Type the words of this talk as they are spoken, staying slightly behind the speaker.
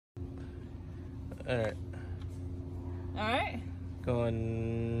Alright. Alright.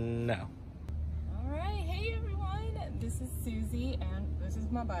 Going now. Alright, hey everyone. This is Susie and this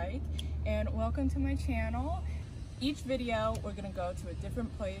is my bike. And welcome to my channel. Each video we're gonna go to a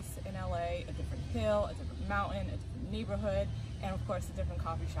different place in LA, a different hill, a different mountain, a different neighborhood, and of course a different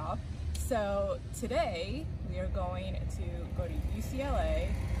coffee shop. So today we are going to go to UCLA,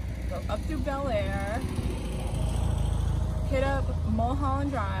 go up through Bel Air, hit up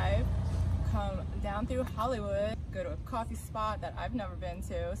Mulholland Drive, come down through Hollywood, go to a coffee spot that I've never been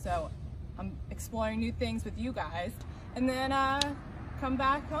to, so I'm exploring new things with you guys, and then come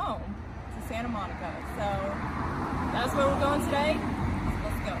back home to Santa Monica. So that's where we're going today.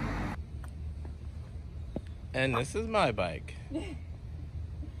 Let's go. And this is my bike.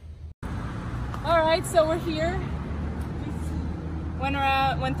 Alright, so we're here.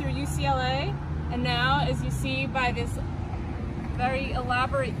 Went through UCLA, and now, as you see by this very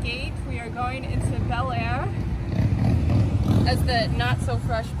elaborate gate, we are going into Bel Air as the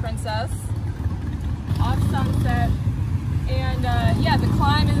not-so-fresh princess off Sunset. And yeah, the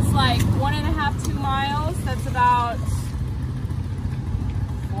climb is like 1.5 to 2 miles. That's about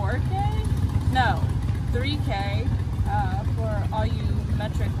 4K? No, 3K for all you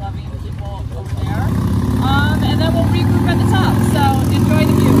metric-loving people over there. And then we'll regroup at the top. So enjoy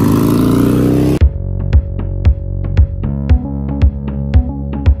the view.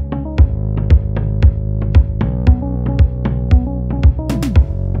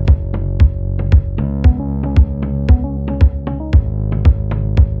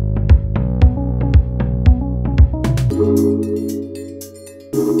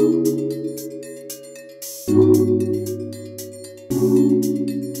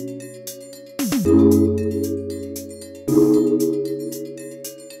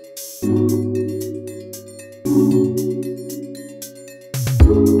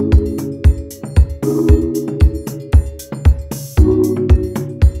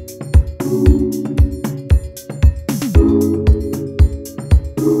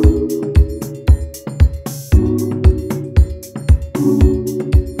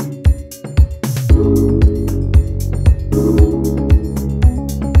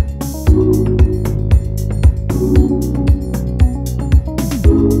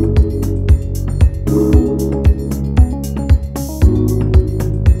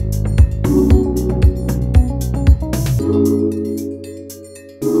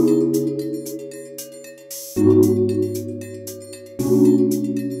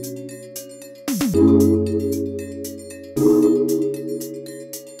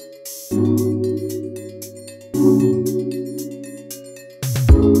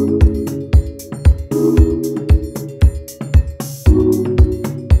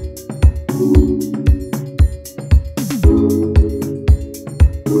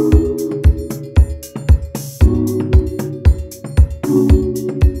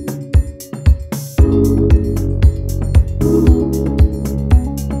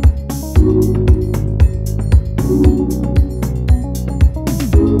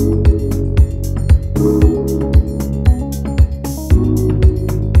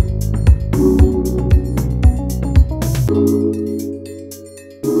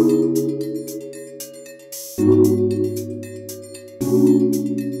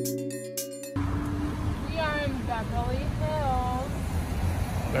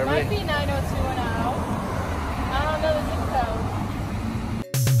 Might be 90210. I don't know the zip code.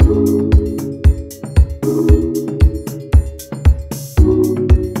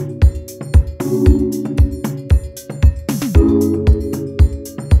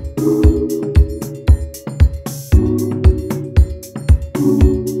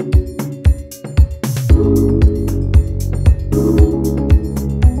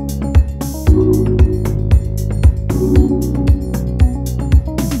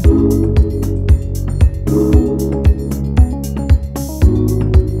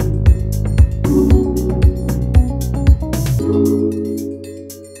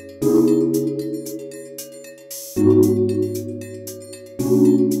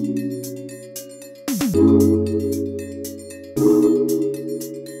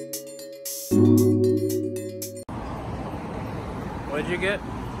 What'd you get?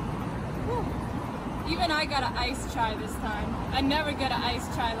 Whew. Even I got an iced chai this time. I never get an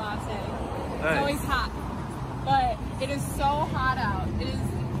iced chai latte. It's Nice. always hot. But it is so hot out. It is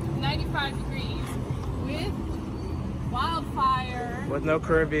 95 degrees with wildfire. With no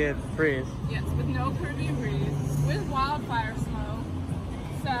Caribbean freeze. Yes, with no Caribbean breeze. With wildfire smoke.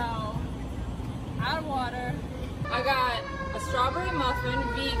 So, out of water. I got a strawberry muffin,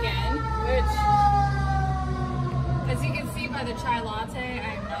 vegan, which, as you can see by the chai latte,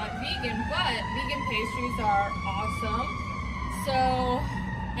 I am not vegan. vegan, but vegan pastries are awesome. So,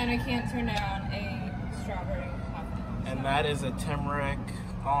 and I can't turn down a strawberry muffin. And that is a turmeric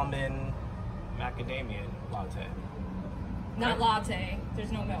almond macadamia latte. Not latte.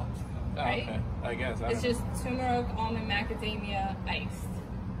 There's no milk. Oh, Right? okay. I guess. It's just turmeric almond macadamia iced.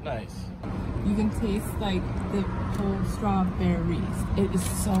 Nice. You can taste like the whole strawberries. It is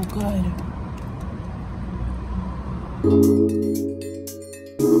so good.